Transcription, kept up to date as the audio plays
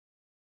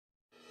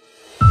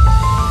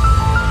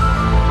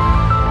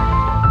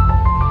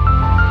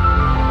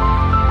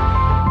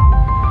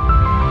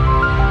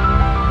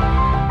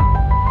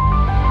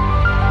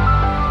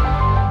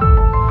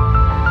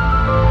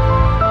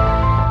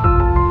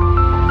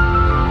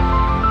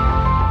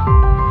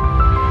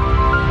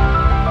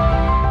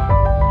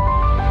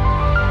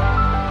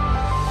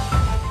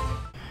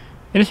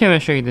In this video I'm going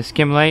to show you the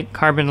SkimLite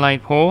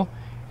CARBONLITE pole,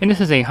 and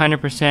this is a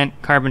 100%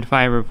 carbon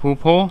fiber pool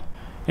pole,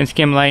 and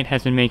SkimLite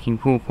has been making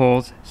pool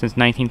poles since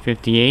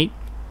 1958.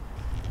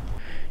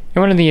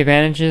 And one of the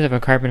advantages of a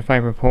carbon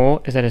fiber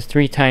pole is that it's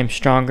 3 times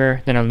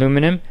stronger than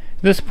aluminum.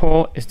 This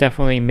pole is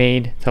definitely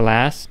made to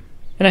last.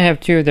 And I have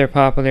two of their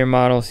popular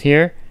models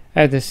here.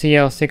 I have the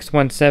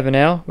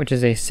CL617L, which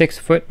is a 6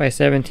 foot by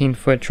 17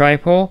 foot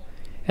tripole,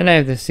 and I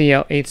have the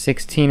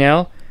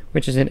CL816L,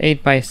 which is an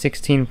 8 by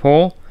 16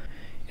 pole.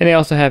 And they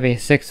also have a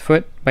 6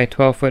 foot by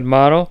 12 foot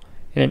model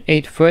and an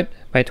 8 foot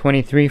by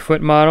 23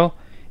 foot model,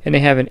 and they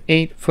have an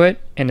 8 foot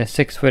and a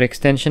 6 foot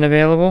extension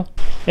available.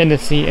 And the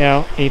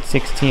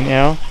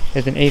CL816L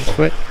is an 8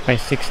 foot by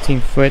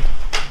 16 foot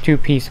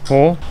 2-piece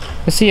pole.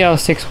 The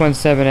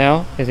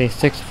CL617L is a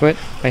 6 foot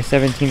by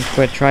 17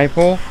 foot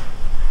tripole.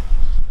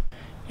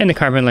 And the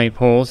CARBONLITE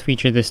poles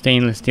feature the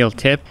stainless steel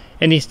tip,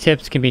 and these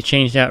tips can be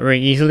changed out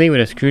very easily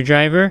with a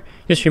screwdriver.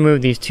 Just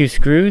remove these 2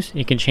 screws,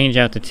 you can change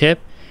out the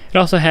tip. It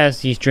also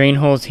has these drain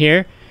holes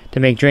here to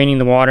make draining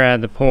the water out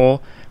of the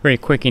pole very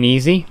quick and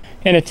easy.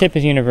 And the tip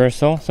is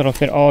universal, so it'll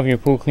fit all of your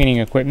pool cleaning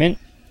equipment.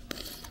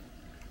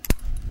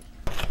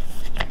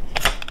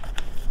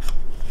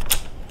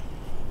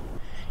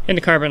 And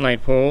the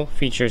CARBONLITE pole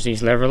features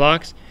these lever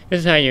locks.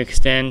 This is how you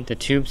extend the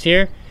tubes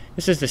here.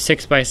 This is the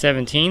 6 by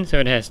 17, so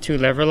it has 2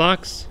 lever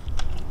locks.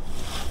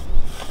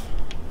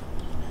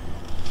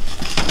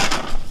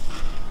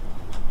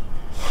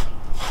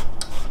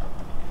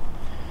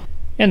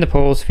 And the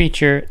poles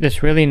feature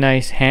this really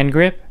nice hand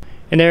grip,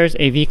 and there's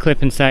a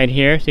V-clip inside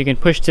here, so you can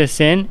push this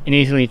in and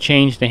easily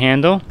change the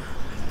handle.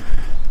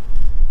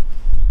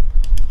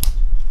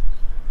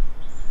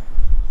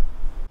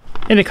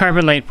 And the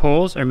CARBONLITE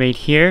poles are made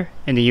here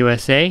in the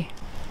USA.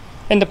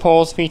 And the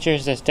poles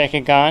features this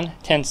Decagon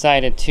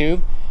 10-sided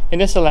tube, and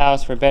this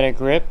allows for better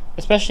grip,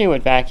 especially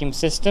with vacuum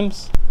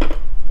systems.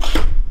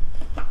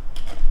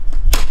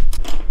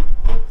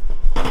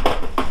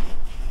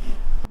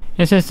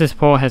 And since this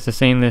pole has the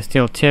stainless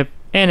steel tip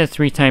and it's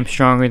 3 times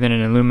stronger than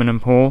an aluminum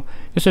pole,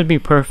 this would be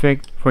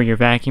perfect for your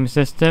vacuum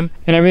system.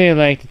 And I really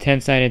like the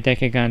 10-sided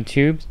Decagon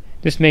tubes.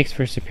 This makes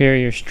for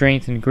superior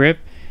strength and grip,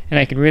 and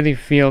I can really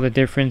feel the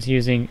difference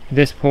using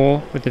this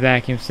pole with the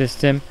vacuum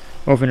system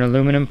over an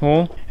aluminum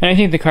pole. And I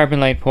think the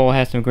CARBONLITE pole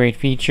has some great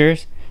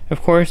features.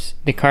 Of course,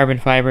 the carbon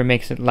fiber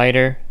makes it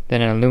lighter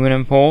than an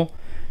aluminum pole.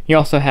 You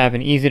also have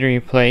an easy to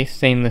replace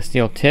stainless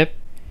steel tip,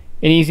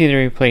 an easy to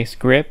replace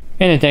grip,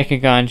 and the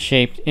Decagon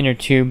shaped inner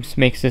tubes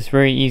makes this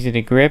very easy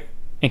to grip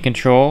and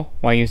control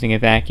while using a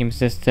vacuum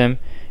system,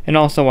 and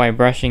also while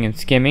brushing and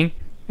skimming.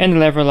 And the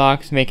lever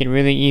locks make it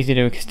really easy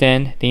to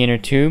extend the inner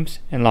tubes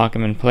and lock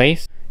them in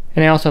place.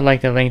 And I also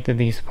like the length of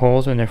these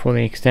poles when they're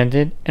fully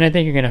extended, and I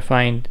think you're going to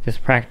find this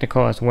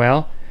practical as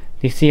well.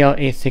 The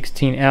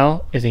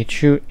CL816L is a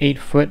true 8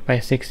 foot by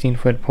 16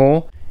 foot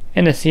pole,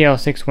 and the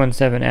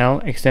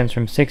CL617L extends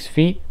from 6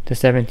 feet to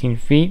 17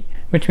 feet,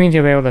 which means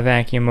you'll be able to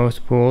vacuum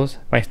most pools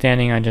by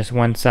standing on just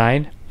one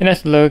side. And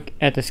let's look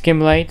at the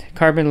SkimLite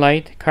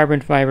CARBONLITE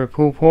carbon fiber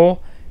pool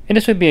pole, and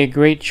this would be a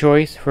great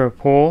choice for a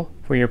pole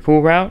for your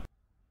pool route.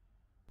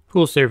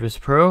 Pool Service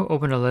Pro,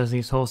 open a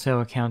Leslie's wholesale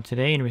account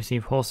today and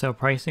receive wholesale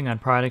pricing on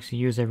products you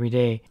use every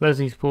day.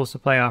 Leslie's Pool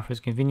Supply offers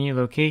convenient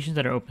locations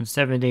that are open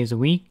 7 days a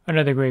week.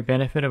 Another great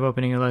benefit of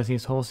opening a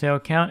Leslie's wholesale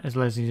account is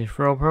Leslie's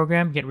referral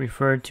program. Get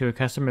referred to a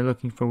customer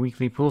looking for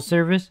weekly pool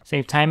service.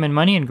 Save time and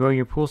money and grow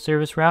your pool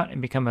service route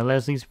and become a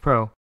Leslie's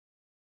Pro.